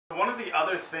one of the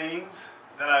other things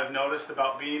that I've noticed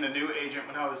about being a new agent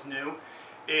when I was new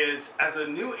is, as a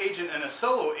new agent and a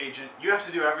solo agent, you have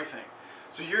to do everything.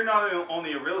 So you're not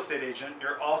only a real estate agent,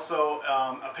 you're also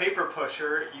a paper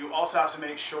pusher. You also have to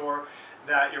make sure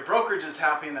that your brokerage is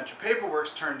happy and that your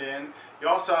paperwork's turned in. You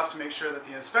also have to make sure that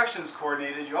the inspection's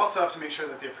coordinated. You also have to make sure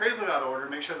that the appraisal got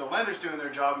ordered, make sure the lender's doing their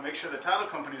job, and make sure the title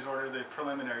company's ordered the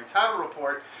preliminary title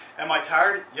report. Am I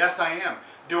tired? Yes, I am.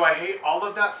 Do I hate all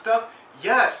of that stuff?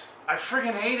 Yes, I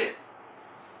friggin' hate it.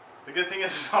 The good thing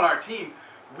is on our team,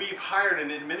 we've hired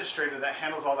an administrator that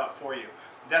handles all that for you.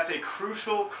 That's a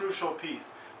crucial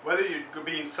piece. Whether you're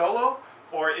being solo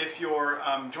or if you're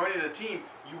joining a team,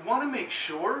 you want to make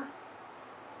sure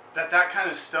that kind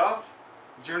of stuff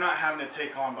you're not having to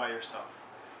take on by yourself.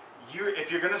 If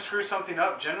you're going to screw something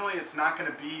up, generally it's not going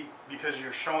to be because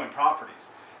you're showing properties.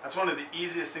 That's one of the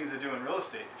easiest things to do in real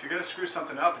estate. If you're going to screw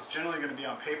something up, it's generally going to be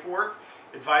on paperwork,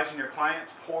 advising your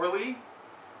clients poorly,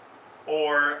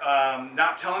 or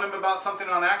not telling them about something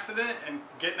on accident and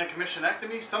getting a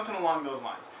commissionectomy, something along those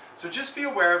lines. So just be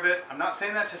aware of it. I'm not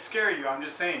saying that to scare you. I'm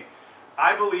just saying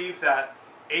I believe that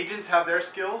agents have their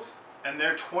skills, and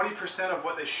their 20% of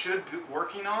what they should be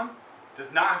working on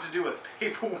does not have to do with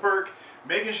paperwork,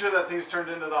 making sure that things turned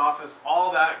into the office,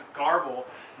 all that garble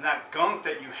and that gunk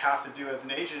that you have to do as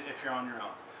an agent if you're on your own.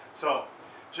 So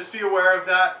just be aware of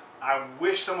that. I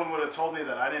wish someone would have told me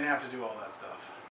that I didn't have to do all that stuff.